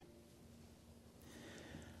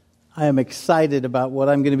I am excited about what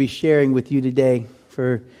I'm going to be sharing with you today.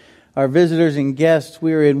 For our visitors and guests,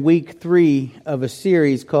 we are in week 3 of a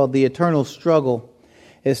series called The Eternal Struggle.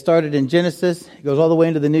 It started in Genesis, it goes all the way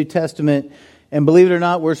into the New Testament, and believe it or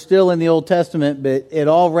not, we're still in the Old Testament, but it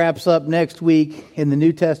all wraps up next week in the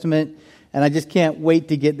New Testament, and I just can't wait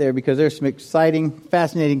to get there because there's some exciting,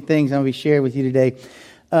 fascinating things I'm going to be sharing with you today.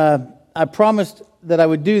 I promised that I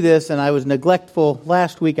would do this, and I was neglectful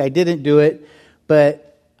last week. I didn't do it, but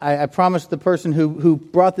I promised the person who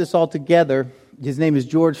brought this all together, his name is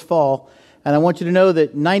George Fall, and I want you to know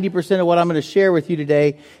that 90% of what I'm going to share with you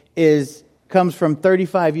today comes from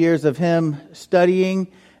 35 years of him studying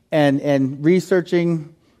and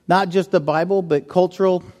researching not just the Bible, but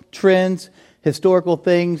cultural trends, historical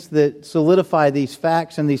things that solidify these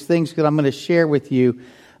facts and these things that I'm going to share with you.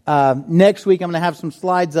 Next week, I'm going to have some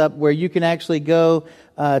slides up where you can actually go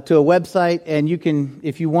to a website, and you can,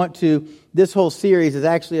 if you want to, this whole series is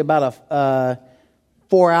actually about a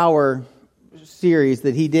 4-hour series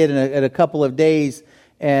that he did in a couple of days,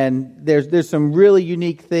 and there's some really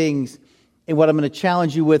unique things in what I'm going to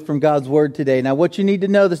challenge you with from God's Word today. Now, what you need to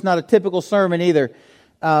know, that's not a typical sermon either.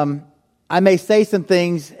 I may say some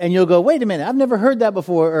things, and you'll go, wait a minute, I've never heard that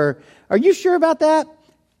before, or are you sure about that?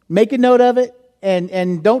 Make a note of it,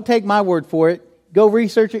 and don't take my word for it. Go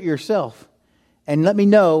research it yourself, and let me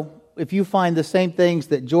know if you find the same things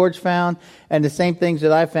that George found and the same things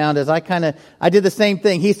that I found. As I did the same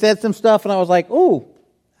thing. He said some stuff, and I was like, oh,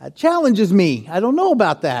 that challenges me. I don't know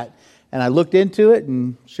about that. And I looked into it,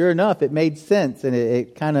 and sure enough, it made sense, and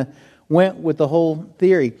it kind of went with the whole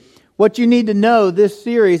theory. What you need to know, this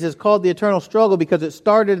series is called The Eternal Struggle because it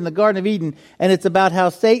started in the Garden of Eden, and it's about how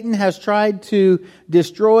Satan has tried to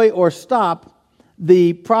destroy or stop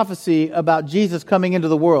the prophecy about Jesus coming into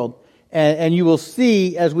the world. And you will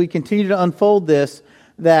see as we continue to unfold this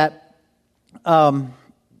that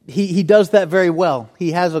he does that very well.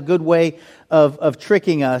 He has a good way of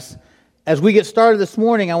tricking us. As we get started this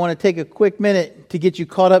morning, I want to take a quick minute to get you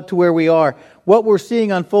caught up to where we are. What we're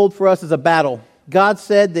seeing unfold for us is a battle. God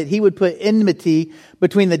said that He would put enmity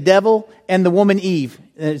between the devil and the woman Eve.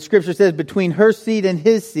 And Scripture says, between her seed and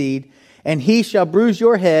his seed, and he shall bruise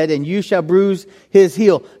your head, and you shall bruise his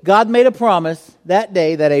heel. God made a promise that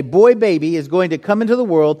day that a boy baby is going to come into the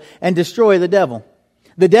world and destroy the devil.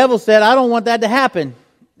 The devil said, I don't want that to happen.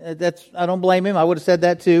 I don't blame him. I would have said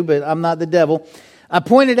that too, but I'm not the devil. I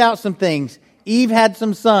pointed out some things. Eve had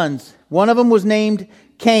some sons. One of them was named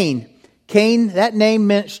Cain. Cain, that name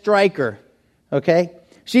meant striker. Okay?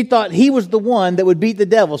 She thought he was the one that would beat the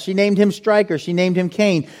devil. She named him Striker. She named him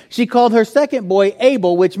Cain. She called her second boy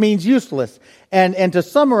Abel, which means useless. And to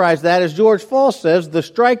summarize that, as George Fall says, the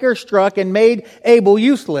striker struck and made Abel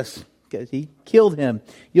useless because he killed him.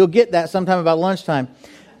 You'll get that sometime about lunchtime.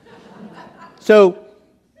 So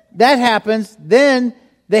that happens. Then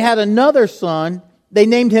they had another son. They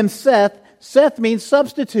named him Seth. Seth means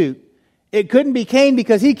substitute. It couldn't be Cain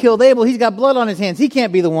because he killed Abel. He's got blood on his hands. He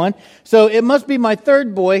can't be the one. So it must be my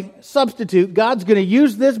third boy, substitute. God's going to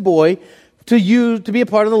use this boy to be a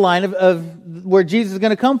part of the line of where Jesus is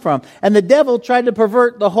going to come from. And the devil tried to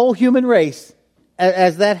pervert the whole human race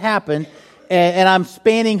as that happened. And I'm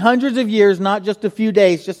spanning hundreds of years, not just a few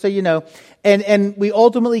days, just so you know. And we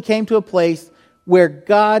ultimately came to a place where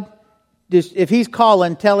God, if He's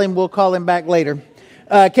calling, tell Him we'll call Him back later.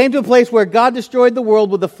 Came to a place where God destroyed the world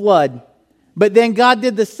with a flood. But then God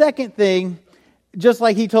did the second thing, just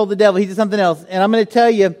like He told the devil. He did something else. And I'm going to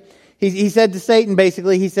tell you, he said to Satan,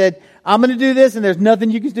 basically, he said, I'm going to do this, and there's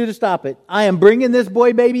nothing you can do to stop it. I am bringing this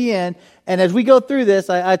boy baby in. And as we go through this,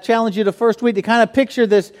 I challenge you the first week to kind of picture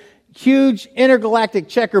this huge intergalactic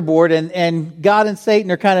checkerboard, and God and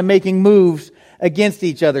Satan are kind of making moves against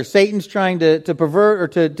each other. Satan's trying to pervert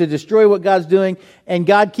or to destroy what God's doing, and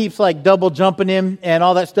God keeps like double jumping him and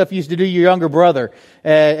all that stuff you used to do to your younger brother.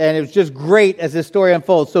 And it was just great as this story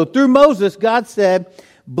unfolds. So through Moses, God said,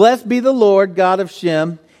 blessed be the Lord God of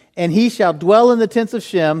Shem, and He shall dwell in the tents of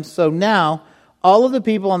Shem. So now all of the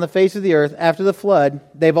people on the face of the earth after the flood,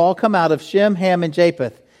 they've all come out of Shem, Ham, and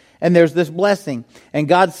Japheth. And there's this blessing. And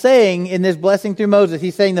God's saying in this blessing through Moses,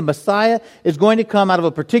 He's saying the Messiah is going to come out of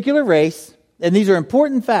a particular race. And these are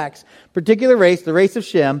important facts. Particular race, the race of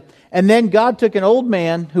Shem. And then God took an old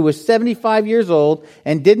man who was 75 years old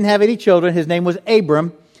and didn't have any children. His name was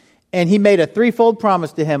Abram. And He made a threefold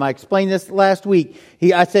promise to him. I explained this last week.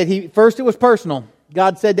 First it was personal.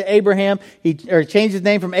 God said to Abraham, He changed his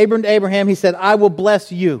name from Abram to Abraham. He said, I will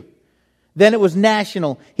bless you. Then it was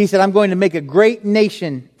national. He said, I'm going to make a great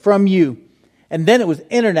nation from you. And then it was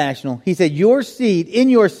international. He said, your seed, in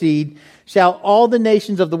your seed, shall all the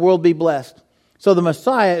nations of the world be blessed. So the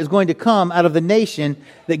Messiah is going to come out of the nation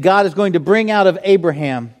that God is going to bring out of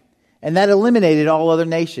Abraham. And that eliminated all other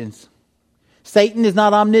nations. Satan is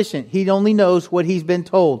not omniscient. He only knows what he's been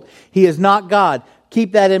told. He is not God.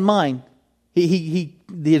 Keep that in mind.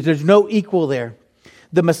 There's no equal there.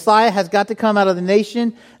 The Messiah has got to come out of the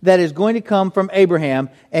nation that is going to come from Abraham.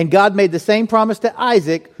 And God made the same promise to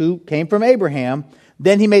Isaac, who came from Abraham.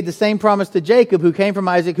 Then he made the same promise to Jacob, who came from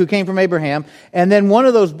Isaac, who came from Abraham. And then one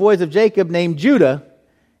of those boys of Jacob named Judah.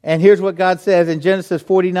 And here's what God says in Genesis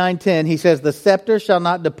 49:10. He says, "The scepter shall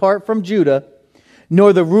not depart from Judah,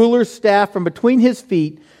 nor the ruler's staff from between his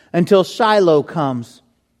feet, until Shiloh comes.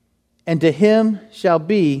 And to him shall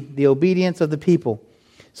be the obedience of the people."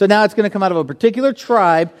 So now it's going to come out of a particular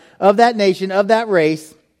tribe of that nation, of that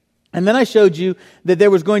race. And then I showed you that there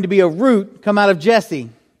was going to be a root come out of Jesse.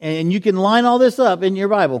 And you can line all this up in your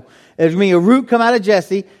Bible. There's going to be a root come out of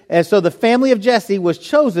Jesse. And so the family of Jesse was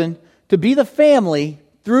chosen to be the family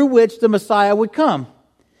through which the Messiah would come.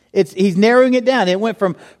 He's narrowing it down. It went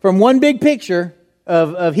from one big picture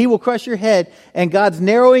of he will crush your head, and God's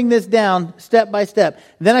narrowing this down step by step.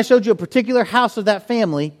 Then I showed you a particular house of that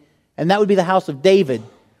family, and that would be the house of David.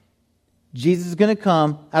 Jesus is going to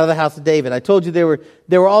come out of the house of David. I told you there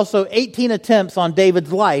were also 18 attempts on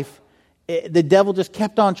David's life. The devil just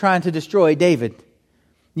kept on trying to destroy David.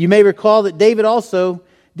 You may recall that David also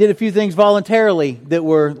did a few things voluntarily that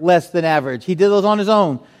were less than average. He did those on his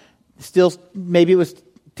own. Still, maybe it was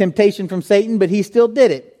temptation from Satan, but he still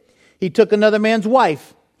did it. He took another man's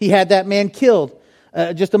wife. He had that man killed,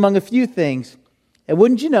 just among a few things. And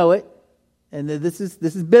wouldn't you know it, and this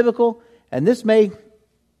is biblical, and this may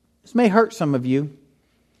hurt some of you,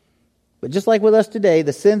 but just like with us today,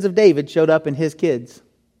 the sins of David showed up in his kids.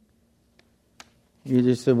 You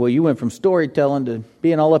just said, well, you went from storytelling to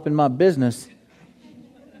being all up in my business.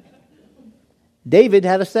 David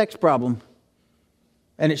had a sex problem,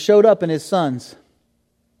 and it showed up in his sons.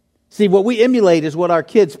 See, what we emulate is what our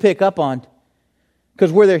kids pick up on,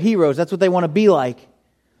 because we're their heroes. That's what they want to be like.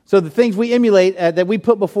 So the things we emulate that we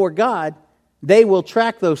put before God, they will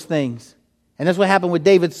track those things. And that's what happened with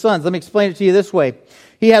David's sons. Let me explain it to you this way.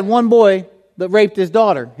 He had one boy that raped his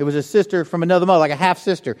daughter. It was a sister from another mother, like a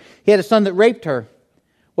half-sister. He had a son that raped her.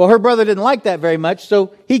 Well, her brother didn't like that very much,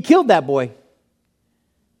 so he killed that boy.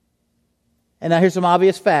 And now here's some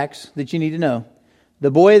obvious facts that you need to know.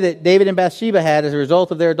 The boy that David and Bathsheba had as a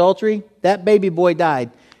result of their adultery, that baby boy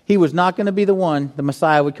died. He was not going to be the one the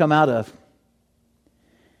Messiah would come out of.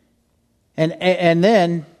 And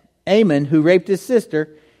then Amon, who raped his sister,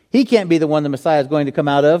 he can't be the one the Messiah is going to come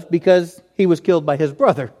out of because he was killed by his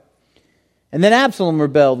brother. And then Absalom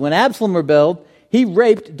rebelled. When Absalom rebelled, he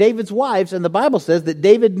raped David's wives, and the Bible says that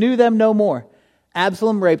David knew them no more.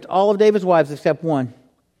 Absalom raped all of David's wives except one.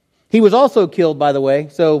 He was also killed, by the way,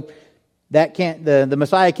 so that the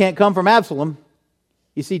Messiah can't come from Absalom.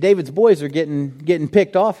 You see, David's boys are getting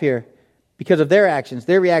picked off here because of their actions,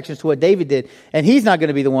 their reactions to what David did, and he's not going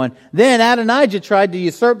to be the one. Then Adonijah tried to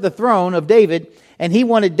usurp the throne of David, and he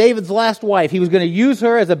wanted David's last wife. He was going to use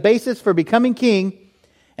her as a basis for becoming king,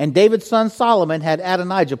 and David's son Solomon had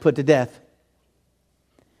Adonijah put to death.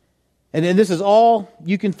 And this is all,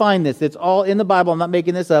 you can find this. It's all in the Bible. I'm not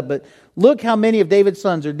making this up, but look how many of David's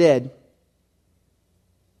sons are dead.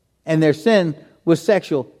 And their sin was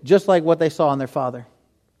sexual, just like what they saw in their father.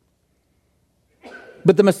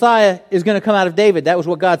 But the Messiah is going to come out of David. That was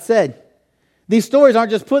what God said. These stories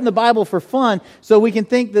aren't just put in the Bible for fun so we can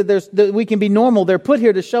think that we can be normal. They're put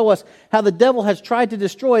here to show us how the devil has tried to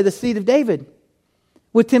destroy the seed of David.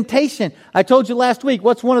 With temptation. I told you last week,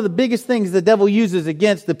 what's one of the biggest things the devil uses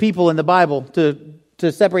against the people in the Bible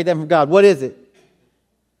to separate them from God? What is it?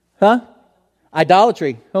 Huh?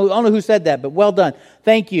 Idolatry. I don't know who said that, but well done.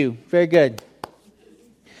 Thank you. Very good.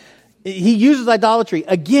 He uses idolatry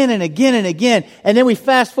again and again and again. And then we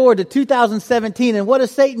fast forward to 2017, and what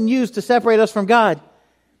does Satan use to separate us from God?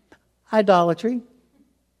 Idolatry.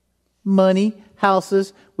 Money.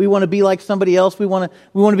 Houses. We want to be like somebody else. We want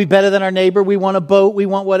to be better than our neighbor. We want a boat. We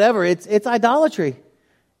want whatever. It's idolatry.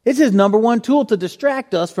 It's his number one tool to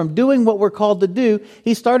distract us from doing what we're called to do.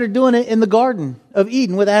 He started doing it in the Garden of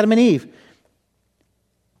Eden with Adam and Eve.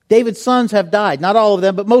 David's sons have died. Not all of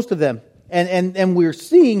them, but most of them. And we're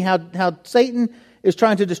seeing how Satan is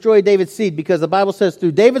trying to destroy David's seed, because the Bible says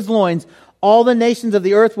through David's loins, all the nations of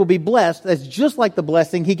the earth will be blessed. That's just like the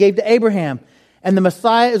blessing he gave to Abraham. And the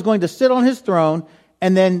Messiah is going to sit on his throne.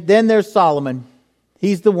 And then there's Solomon.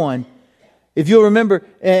 He's the one. If you'll remember,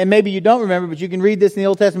 and maybe you don't remember, but you can read this in the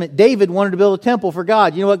Old Testament, David wanted to build a temple for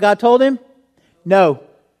God. You know what God told him? No.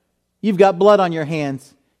 You've got blood on your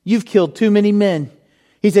hands. You've killed too many men.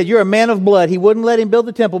 He said, you're a man of blood. He wouldn't let him build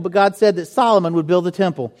the temple, but God said that Solomon would build the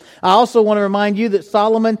temple. I also want to remind you that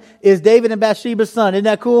Solomon is David and Bathsheba's son. Isn't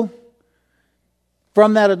that cool?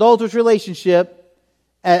 From that adulterous relationship,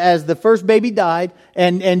 as the first baby died,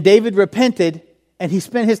 and David repented, and he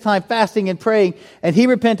spent his time fasting and praying, and he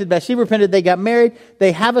repented, Bathsheba repented, they got married,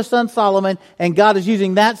 they have a son, Solomon, and God is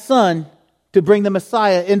using that son to bring the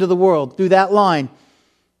Messiah into the world through that line.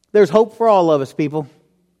 There's hope for all of us, people.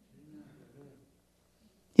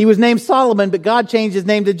 He was named Solomon, but God changed his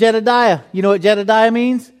name to Jedediah. You know what Jedediah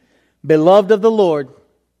means? Beloved of the Lord.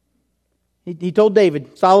 He told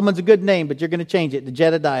David, Solomon's a good name, but you're going to change it to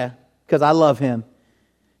Jedediah because I love him.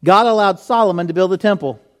 God allowed Solomon to build the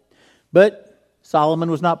temple, but Solomon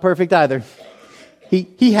was not perfect either.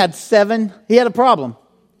 He had a problem.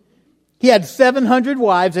 He had 700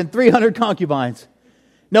 wives and 300 concubines.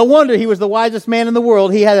 No wonder he was the wisest man in the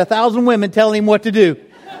world. He had 1,000 women telling him what to do.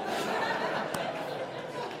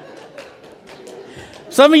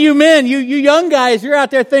 Some of you men, you young guys, you're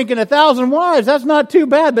out there thinking 1,000 wives, that's not too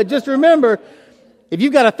bad. But just remember, if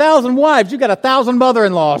you've got 1,000 wives, you've got 1,000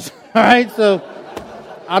 mother-in-laws. All right, so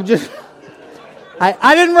I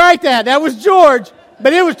didn't write that. That was George,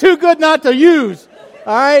 but it was too good not to use.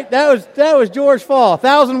 All right, that was George Fall.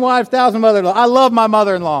 1,000 wives, 1,000 mother-in-law. I love my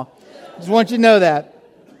mother-in-law. Just want you to know that.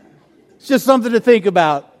 It's just something to think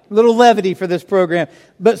about. A little levity for this program.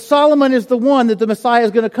 But Solomon is the one that the Messiah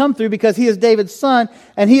is going to come through because he is David's son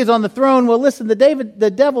and he is on the throne. Well, listen, the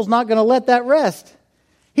devil's not going to let that rest.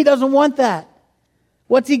 He doesn't want that.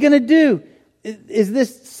 What's he going to do?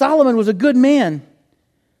 Solomon was a good man.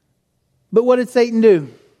 But what did Satan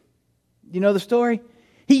do? You know the story?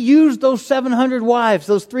 He used those 700 wives,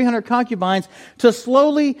 those 300 concubines, to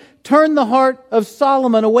slowly turn the heart of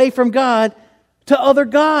Solomon away from God to other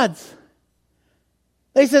gods.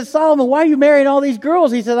 They said, Solomon, why are you marrying all these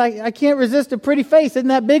girls? He said, I can't resist a pretty face. Isn't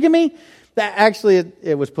that bigamy? Actually,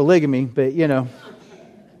 it was polygamy, but you know.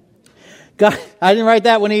 God, I didn't write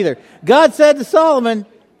that one either. God said to Solomon,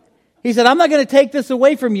 he said, I'm not going to take this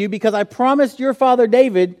away from you because I promised your father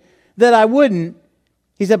David that I wouldn't.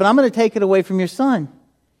 He said, but I'm going to take it away from your son.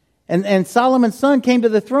 And Solomon's son came to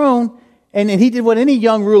the throne, and he did what any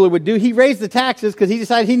young ruler would do. He raised the taxes because he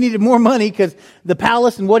decided he needed more money because the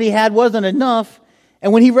palace and what he had wasn't enough.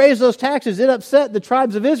 And when he raised those taxes, it upset the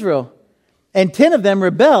tribes of Israel. And 10 of them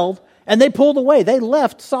rebelled, and they pulled away. They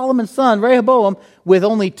left Solomon's son, Rehoboam, with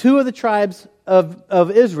only 2 of the tribes of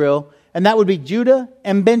Israel, and that would be Judah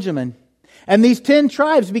and Benjamin. And these 10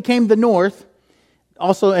 tribes became the north,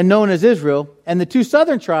 also and known as Israel, and the 2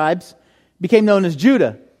 southern tribes became known as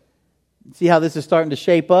Judah. See how this is starting to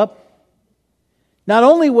shape up? Not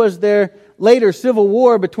only was there later civil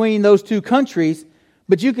war between those 2 countries,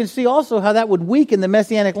 but you can see also how that would weaken the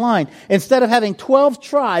Messianic line. Instead of having 12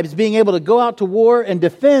 tribes being able to go out to war and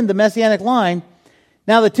defend the Messianic line,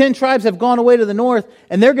 now the 10 tribes have gone away to the north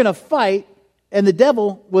and they're going to fight. And the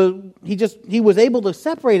devil, he was able to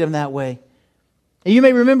separate them that way. And you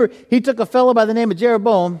may remember, he took a fellow by the name of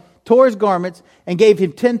Jeroboam, tore his garments, and gave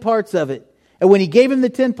him 10 parts of it. And when he gave him the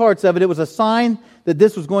 10 parts of it, it was a sign that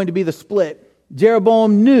this was going to be the split.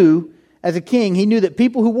 Jeroboam knew, as a king, he knew that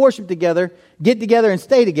people who worship together get together and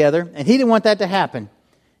stay together, and he didn't want that to happen.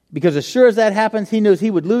 Because as sure as that happens, he knows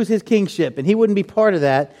he would lose his kingship, and he wouldn't be part of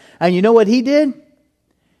that. And you know what he did?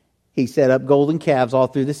 He set up golden calves all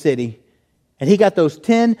through the city. And he got those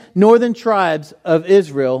 10 northern tribes of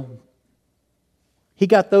Israel, he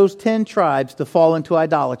got those 10 tribes to fall into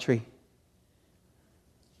idolatry.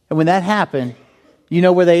 And when that happened, you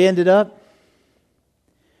know where they ended up?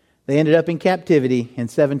 They ended up in captivity in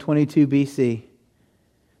 722 BC.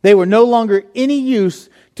 They were no longer any use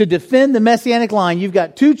to defend the Messianic line. You've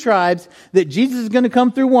got 2 tribes that Jesus is going to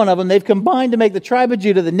come through one of them. They've combined to make the tribe of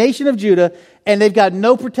Judah, the nation of Judah, and they've got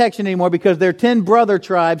no protection anymore because their 10 brother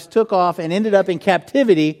tribes took off and ended up in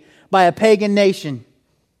captivity by a pagan nation.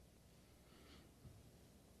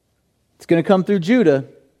 It's going to come through Judah,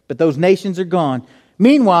 but those nations are gone.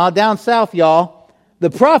 Meanwhile, down south, y'all,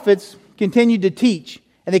 the prophets continued to teach.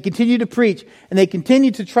 And they continue to preach, and they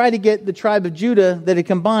continue to try to get the tribe of Judah that had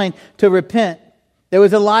combined to repent. There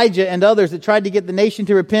was Elijah and others that tried to get the nation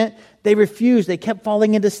to repent. They refused. They kept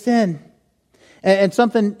falling into sin. And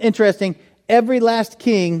something interesting, every last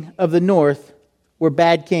king of the north were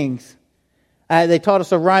bad kings. They taught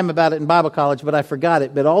us a rhyme about it in Bible college, but I forgot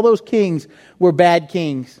it. But all those kings were bad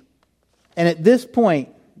kings. And at this point,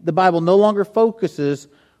 the Bible no longer focuses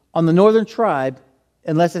on the northern tribe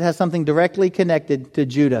unless it has something directly connected to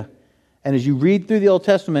Judah. And as you read through the Old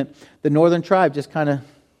Testament, the northern tribe just kind of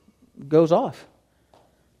goes off.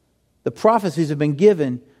 The prophecies have been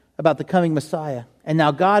given about the coming Messiah. And now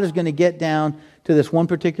God is going to get down to this one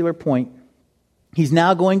particular point. He's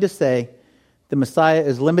now going to say the Messiah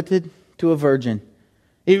is limited to a virgin.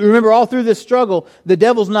 You remember, all through this struggle, the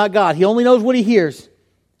devil's not God. He only knows what he hears.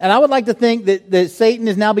 And I would like to think that Satan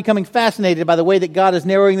is now becoming fascinated by the way that God is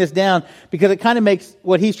narrowing this down, because it kind of makes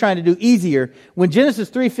what he's trying to do easier. When Genesis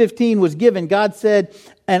 3:15 was given, God said,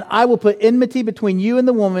 "And I will put enmity between you and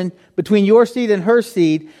the woman, between your seed and her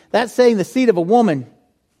seed." That's saying the seed of a woman.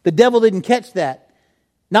 The devil didn't catch that.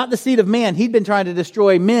 Not the seed of man. He'd been trying to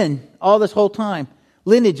destroy men all this whole time.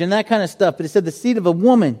 Lineage and that kind of stuff. But it said the seed of a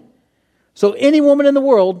woman. So any woman in the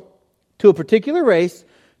world, to a particular race,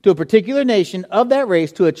 to a particular nation of that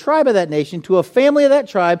race, to a tribe of that nation, to a family of that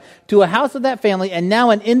tribe, to a house of that family, and now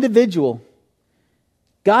an individual.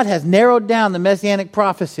 God has narrowed down the Messianic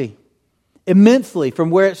prophecy immensely from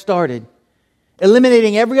where it started,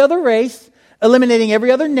 eliminating every other race, eliminating every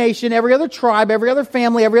other nation, every other tribe, every other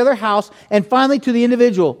family, every other house, and finally to the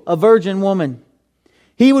individual, a virgin woman.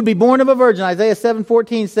 He would be born of a virgin. Isaiah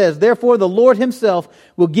 7:14 says, "Therefore the Lord himself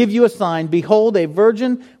will give you a sign. Behold, a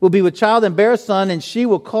virgin will be with child and bear a son, and she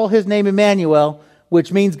will call his name Emmanuel,"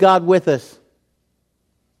 which means God with us.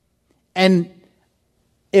 And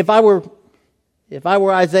if I were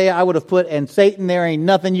Isaiah, I would have put, "And Satan, there ain't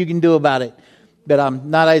nothing you can do about it." But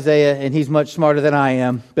I'm not Isaiah, and he's much smarter than I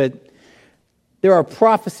am. But there are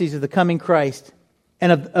prophecies of the coming Christ.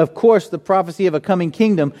 And of course, the prophecy of a coming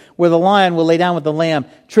kingdom where the lion will lay down with the lamb.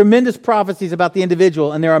 Tremendous prophecies about the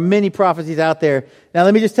individual, and there are many prophecies out there. Now,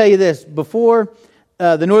 let me just tell you this. Before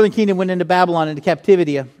the northern kingdom went into Babylon, into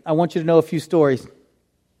captivity, I want you to know a few stories.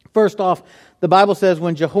 First off, the Bible says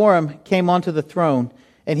when Jehoram came onto the throne,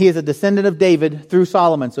 and he is a descendant of David through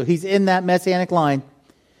Solomon, so he's in that messianic line,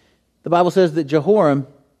 the Bible says that Jehoram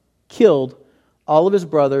killed all of his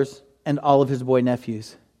brothers and all of his boy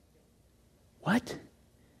nephews. What?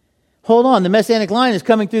 Hold on, the Messianic line is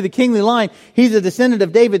coming through the kingly line. He's a descendant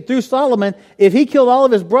of David through Solomon. If he killed all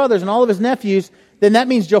of his brothers and all of his nephews, then that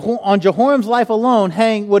means on Jehoram's life alone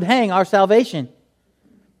would hang our salvation.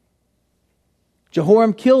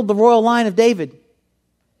 Jehoram killed the royal line of David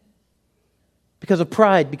because of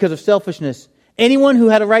pride, because of selfishness. Anyone who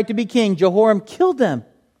had a right to be king, Jehoram killed them.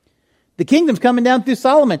 The kingdom's coming down through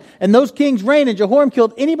Solomon, and those kings reigned, and Jehoram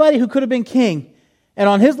killed anybody who could have been king. And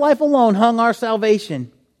on his life alone hung our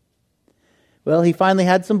salvation. Well, he finally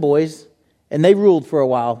had some boys, and they ruled for a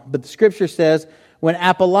while. But the scripture says, when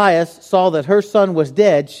Athaliah saw that her son was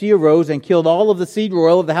dead, she arose and killed all of the seed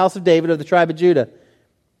royal of the house of David of the tribe of Judah.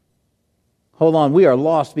 Hold on, we are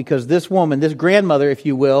lost because this woman, this grandmother, if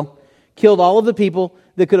you will, killed all of the people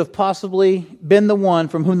that could have possibly been the one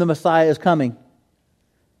from whom the Messiah is coming.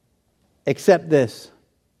 Except this.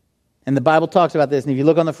 And the Bible talks about this. And if you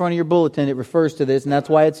look on the front of your bulletin, it refers to this. And that's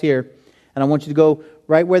why it's here. And I want you to go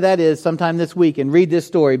right where that is sometime this week and read this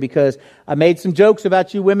story, because I made some jokes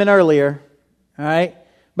about you women earlier. All right?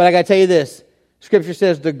 But I got to tell you this. Scripture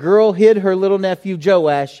says the girl hid her little nephew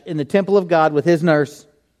Joash in the temple of God with his nurse.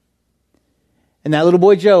 And that little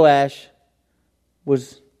boy Joash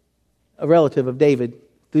was a relative of David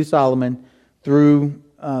through Solomon, through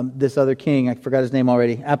this other king. I forgot his name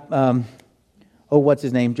already. What's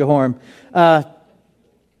his name? Jehoram.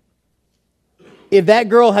 If that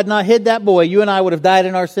girl had not hid that boy, you and I would have died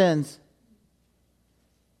in our sins.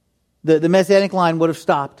 The Messianic line would have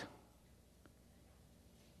stopped.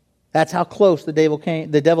 That's how close the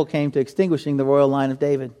devil came to extinguishing the royal line of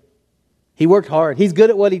David. He worked hard. He's good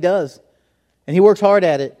at what he does. And he works hard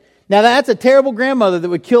at it. Now that's a terrible grandmother that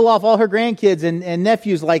would kill off all her grandkids and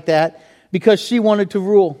nephews like that because she wanted to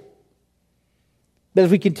rule. But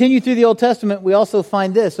as we continue through the Old Testament, we also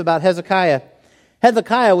find this about Hezekiah.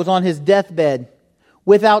 Hezekiah was on his deathbed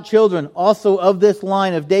without children, also of this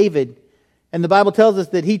line of David. And the Bible tells us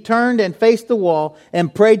that he turned and faced the wall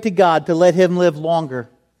and prayed to God to let him live longer.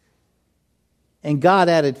 And God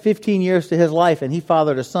added 15 years to his life, and he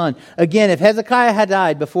fathered a son. Again, if Hezekiah had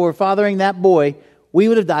died before fathering that boy, we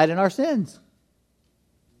would have died in our sins.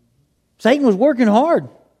 Satan was working hard.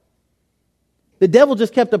 The devil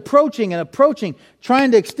just kept approaching and approaching, trying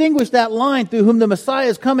to extinguish that line through whom the Messiah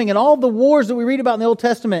is coming. And all the wars that we read about in the Old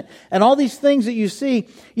Testament and all these things that you see,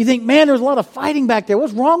 you think, man, there's a lot of fighting back there.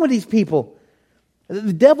 What's wrong with these people?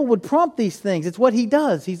 The devil would prompt these things. It's what he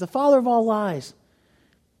does. He's the father of all lies.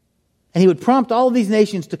 And he would prompt all of these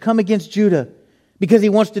nations to come against Judah because he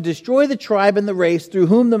wants to destroy the tribe and the race through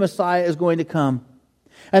whom the Messiah is going to come.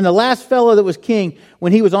 And the last fellow that was king,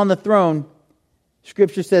 when he was on the throne,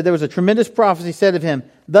 Scripture said there was a tremendous prophecy said of him.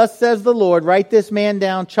 Thus says the Lord, write this man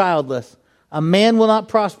down childless. A man will not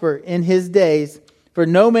prosper in his days, for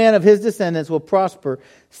no man of his descendants will prosper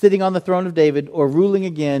sitting on the throne of David or ruling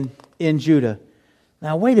again in Judah.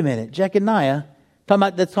 Now wait a minute. Jeconiah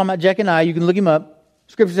That's talking about Jeconiah. You can look him up.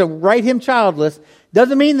 Scripture says, write him childless.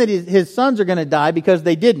 Doesn't mean that his sons are going to die, because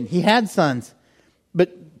they didn't. He had sons.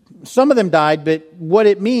 But some of them died. But what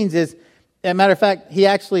it means is, as a matter of fact, he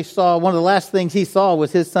actually saw, one of the last things he saw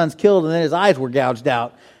was his sons killed, and then his eyes were gouged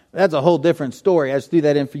out. That's a whole different story. I just threw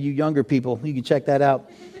that in for you younger people. You can check that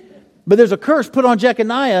out. But there's a curse put on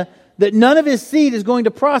Jeconiah that none of his seed is going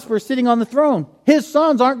to prosper sitting on the throne. His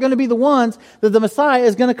sons aren't going to be the ones that the Messiah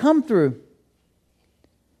is going to come through.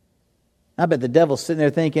 I bet the devil's sitting there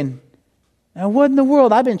thinking, now what in the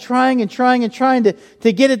world? I've been trying to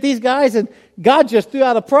get at these guys, and God just threw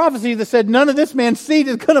out a prophecy that said none of this man's seed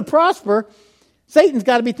is going to prosper. Satan's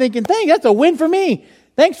got to be thinking, dang, that's a win for me.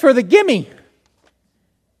 Thanks for the gimme.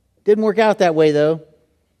 Didn't work out that way, though,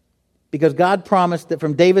 because God promised that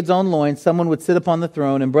from David's own loins someone would sit upon the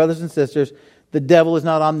throne. And brothers and sisters, the devil is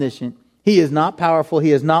not omniscient. He is not powerful.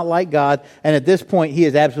 He is not like God. And at this point, he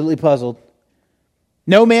is absolutely puzzled.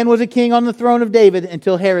 No man was a king on the throne of David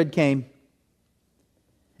until Herod came.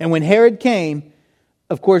 And when Herod came,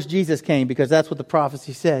 of course, Jesus came, because that's what the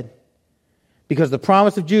prophecy said. Because the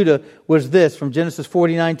promise of Judah was this, from Genesis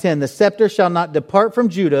 49:10, the scepter shall not depart from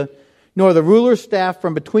Judah, nor the ruler's staff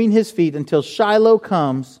from between his feet, until Shiloh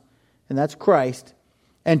comes, and that's Christ,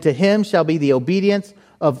 and to him shall be the obedience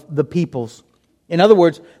of the peoples. In other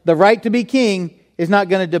words, the right to be king is not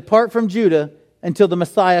going to depart from Judah until the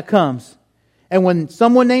Messiah comes. And when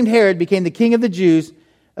someone named Herod became the king of the Jews,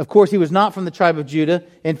 of course, he was not from the tribe of Judah.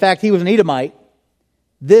 In fact, he was an Edomite.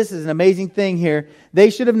 This is an amazing thing here. They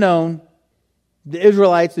should have known, the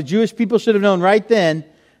Israelites, the Jewish people should have known right then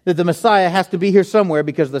that the Messiah has to be here somewhere,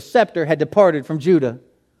 because the scepter had departed from Judah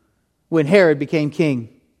when Herod became king.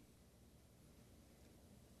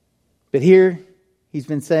 But here, God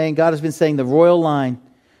has been saying the royal line.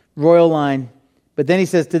 But then he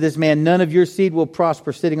says to this man, none of your seed will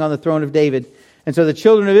prosper sitting on the throne of David. And so the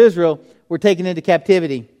children of Israel were taken into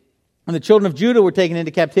captivity. And the children of Judah were taken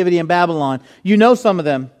into captivity in Babylon. You know some of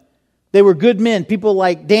them. They were good men, people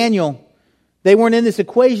like Daniel. They weren't in this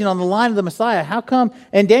equation on the line of the Messiah. How come?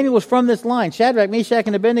 And Daniel was from this line, Shadrach, Meshach,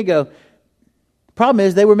 and Abednego. The problem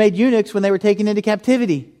is they were made eunuchs when they were taken into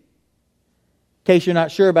captivity. In case you're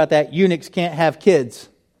not sure about that, eunuchs can't have kids.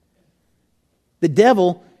 The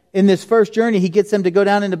devil, in this first journey, he gets them to go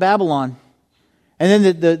down into Babylon. And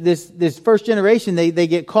then this first generation, they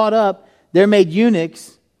get caught up. They're made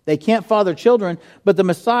eunuchs. They can't father children. But the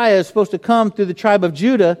Messiah is supposed to come through the tribe of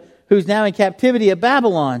Judah, who's now in captivity at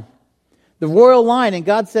Babylon. The royal line. And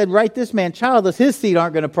God said, write this man childless. His seed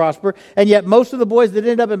aren't going to prosper. And yet most of the boys that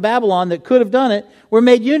ended up in Babylon that could have done it were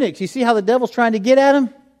made eunuchs. You see how the devil's trying to get at him?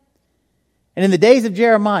 And in the days of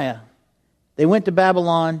Jeremiah, they went to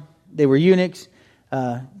Babylon. They were eunuchs.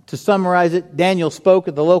 To summarize it, Daniel spoke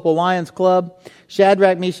at the local Lions Club.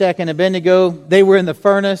 Shadrach, Meshach, and Abednego, they were in the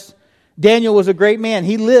furnace. Daniel was a great man.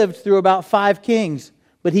 He lived through about 5 kings,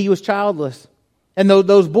 but he was childless. And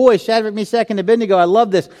those boys, Shadrach, Meshach, and Abednego, I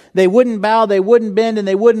love this. They wouldn't bow, they wouldn't bend, and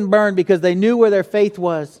they wouldn't burn, because they knew where their faith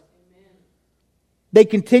was. They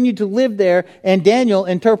continued to live there, and Daniel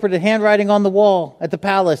interpreted handwriting on the wall at the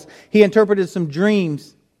palace. He interpreted some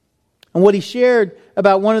dreams. And what he shared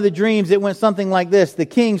about one of the dreams, it went something like this. The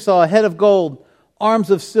king saw a head of gold, arms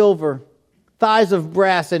of silver, thighs of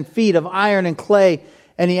brass, and feet of iron and clay.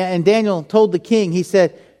 And Daniel told the king, he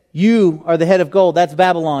said, you are the head of gold. That's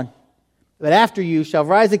Babylon. But after you shall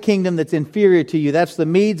rise a kingdom that's inferior to you. That's the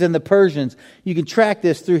Medes and the Persians. You can track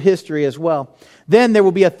this through history as well. Then there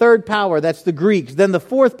will be a third power. That's the Greeks. Then the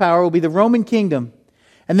fourth power will be the Roman kingdom.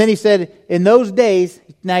 And then he said, in those days,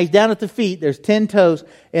 now he's down at the feet, there's 10 toes.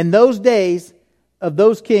 In those days of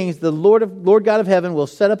those kings, the Lord God of heaven will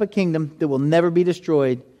set up a kingdom that will never be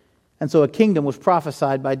destroyed. And so a kingdom was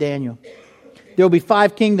prophesied by Daniel. There will be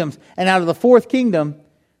 5 kingdoms. And out of the 4th kingdom,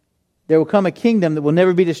 there will come a kingdom that will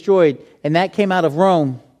never be destroyed. And that came out of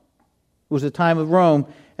Rome. It was the time of Rome.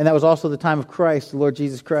 And that was also the time of Christ, the Lord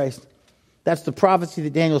Jesus Christ. That's the prophecy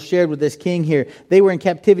that Daniel shared with this king here. They were in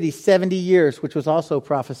captivity 70 years, which was also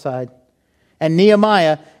prophesied. And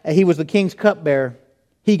Nehemiah, he was the king's cupbearer.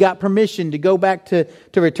 He got permission to go back to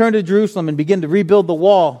return to Jerusalem and begin to rebuild the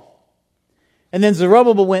wall. And then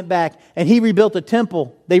Zerubbabel went back and he rebuilt the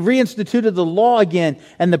temple. They reinstituted the law again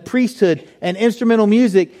and the priesthood and instrumental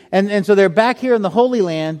music. And so they're back here in the Holy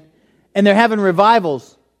Land and they're having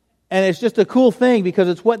revivals. And it's just a cool thing because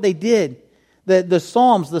it's what they did. The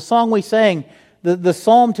Psalms, the song we sang, the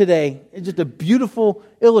Psalm today, is just a beautiful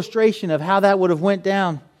illustration of how that would have went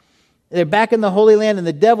down. They're back in the Holy Land and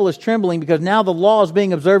the devil is trembling because now the law is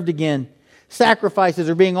being observed again. Sacrifices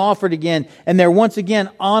are being offered again and they're once again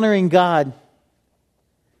honoring God.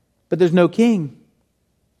 But there's no king.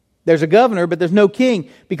 There's a governor, but there's no king,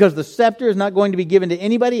 because the scepter is not going to be given to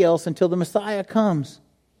anybody else until the Messiah comes.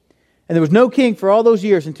 And there was no king for all those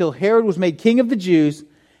years until Herod was made king of the Jews,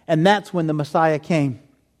 and that's when the Messiah came.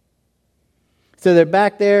 So they're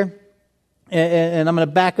back there, and I'm going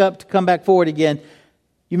to back up to come back forward again.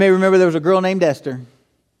 You may remember there was a girl named Esther.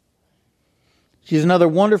 She's another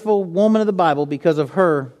wonderful woman of the Bible. Because of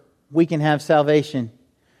her, we can have salvation.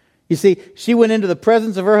 You see, she went into the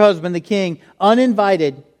presence of her husband, the king,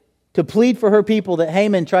 uninvited, to plead for her people that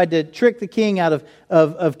Haman tried to trick the king out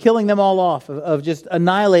of killing them all off, of just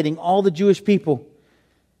annihilating all the Jewish people.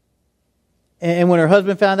 And when her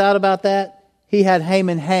husband found out about that, he had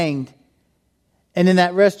Haman hanged. And in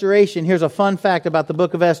that restoration, here's a fun fact about the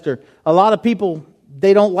book of Esther. A lot of people,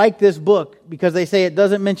 they don't like this book because they say it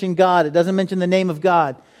doesn't mention God. It doesn't mention the name of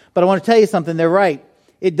God. But I want to tell you something. They're right.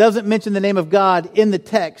 It doesn't mention the name of God in the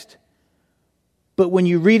text. But when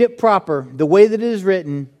you read it proper, the way that it is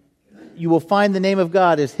written, you will find the name of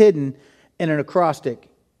God is hidden in an acrostic.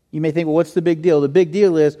 You may think, well, what's the big deal? The big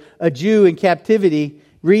deal is a Jew in captivity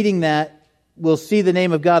reading that will see the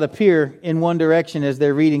name of God appear in one direction as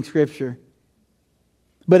they're reading Scripture.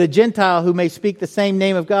 But a Gentile who may speak the same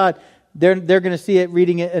name of God, they're going to see it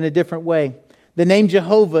reading it in a different way. The name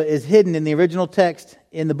Jehovah is hidden in the original text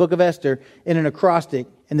in the book of Esther in an acrostic.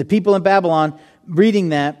 And the people in Babylon reading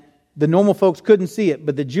that, the normal folks couldn't see it,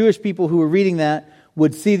 but the Jewish people who were reading that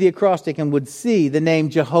would see the acrostic and would see the name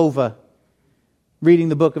Jehovah. Reading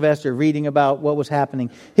the book of Esther, reading about what was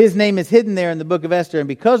happening. His name is hidden there in the book of Esther, and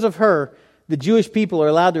because of her, the Jewish people are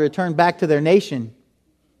allowed to return back to their nation.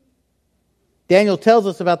 Daniel tells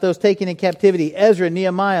us about those taken in captivity. Ezra and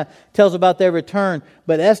Nehemiah tells about their return,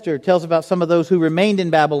 but Esther tells about some of those who remained in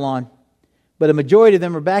Babylon. But a majority of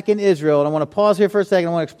them are back in Israel. And I want to pause here for a second.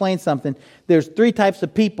 I want to explain something. There's 3 types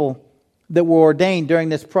of people that were ordained during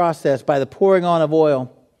this process by the pouring on of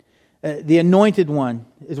oil. The anointed one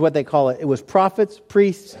is what they call it. It was prophets,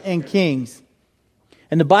 priests, and kings.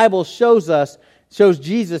 And the Bible shows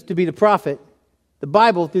Jesus to be the prophet. The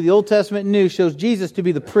Bible, through the Old Testament and New, shows Jesus to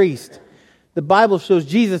be the priest. The Bible shows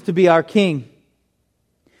Jesus to be our king.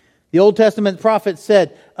 The Old Testament prophets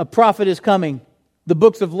said, a prophet is coming. The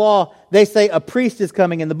books of law, they say a priest is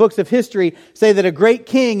coming. And the books of history say that a great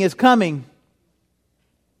king is coming.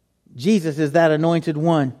 Jesus is that anointed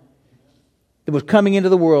one that was coming into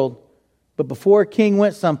the world. But before a king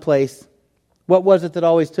went someplace, what was it that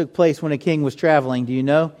always took place when a king was traveling? Do you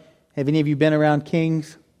know? Have any of you been around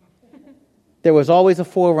kings? There was always a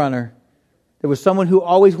forerunner. There was someone who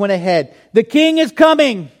always went ahead. The king is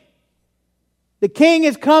coming! The king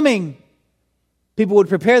is coming! People would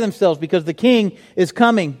prepare themselves because the king is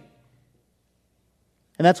coming.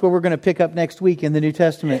 And that's where we're going to pick up next week in the New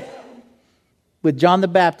Testament. With John the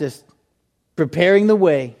Baptist preparing the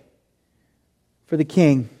way for the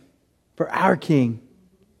king, for our king.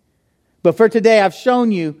 But for today, I've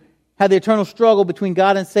shown you how the eternal struggle between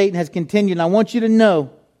God and Satan has continued. And I want you to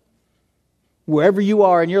know, wherever you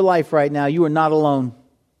are in your life right now, you are not alone.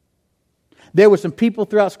 There were some people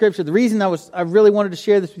throughout Scripture. The reason I really wanted to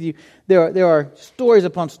share this with you, there are stories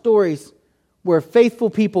upon stories where faithful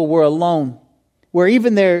people were alone, where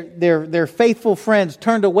even their faithful friends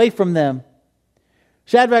turned away from them.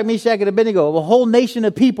 Shadrach, Meshach, and Abednego, a whole nation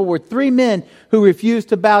of people, were 3 men who refused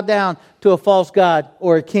to bow down to a false god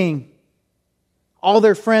or a king. All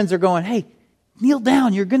their friends are going, hey, kneel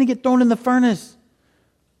down, you're going to get thrown in the furnace.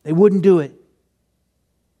 They wouldn't do it.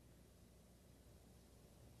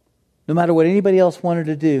 No matter what anybody else wanted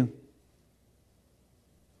to do.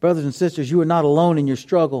 Brothers and sisters, you are not alone in your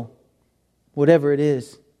struggle, whatever it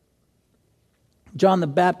is. John the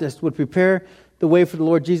Baptist would prepare the way for the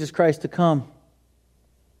Lord Jesus Christ to come.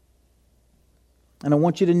 And I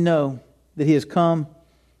want you to know that He has come,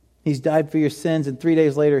 He's died for your sins, and 3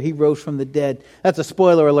 days later He rose from the dead. That's a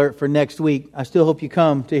spoiler alert for next week. I still hope you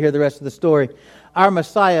come to hear the rest of the story. Our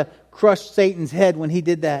Messiah crushed Satan's head when He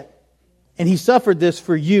did that. And He suffered this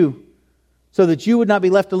for you, so that you would not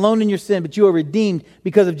be left alone in your sin, but you are redeemed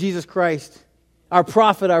because of Jesus Christ, our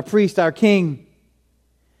prophet, our priest, our king.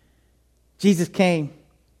 Jesus came.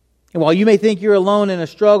 And while you may think you're alone in a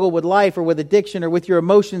struggle with life or with addiction or with your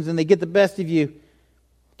emotions and they get the best of you,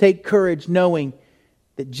 take courage knowing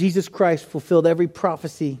that Jesus Christ fulfilled every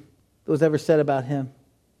prophecy that was ever said about Him.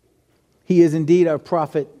 He is indeed our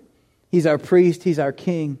prophet. He's our priest. He's our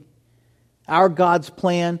king. Our God's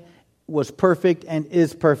plan was perfect and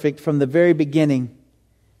is perfect from the very beginning,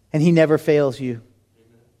 and He never fails you.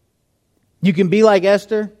 You can be like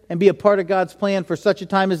Esther and be a part of God's plan for such a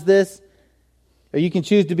time as this, or you can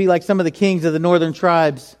choose to be like some of the kings of the northern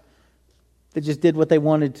tribes that just did what they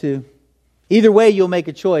wanted to. Either way, you'll make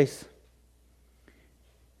a choice.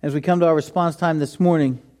 As we come to our response time this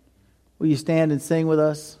morning, will you stand and sing with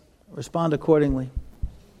us? Respond accordingly.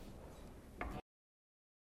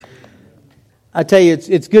 I tell you,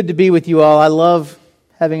 it's good to be with you all. I love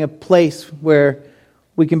having a place where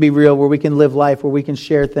we can be real, where we can live life, where we can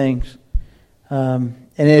share things. And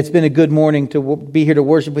it's been a good morning to be here to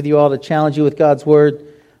worship with you all, to challenge you with God's Word.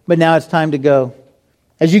 But now it's time to go.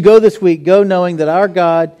 As you go this week, go knowing that our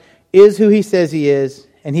God is who He says He is,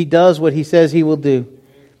 and He does what He says He will do.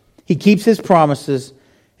 He keeps His promises,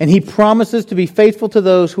 and He promises to be faithful to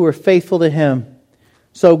those who are faithful to Him.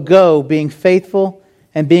 So go being faithful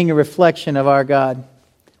and being a reflection of our God.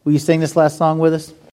 Will you sing this last song with us?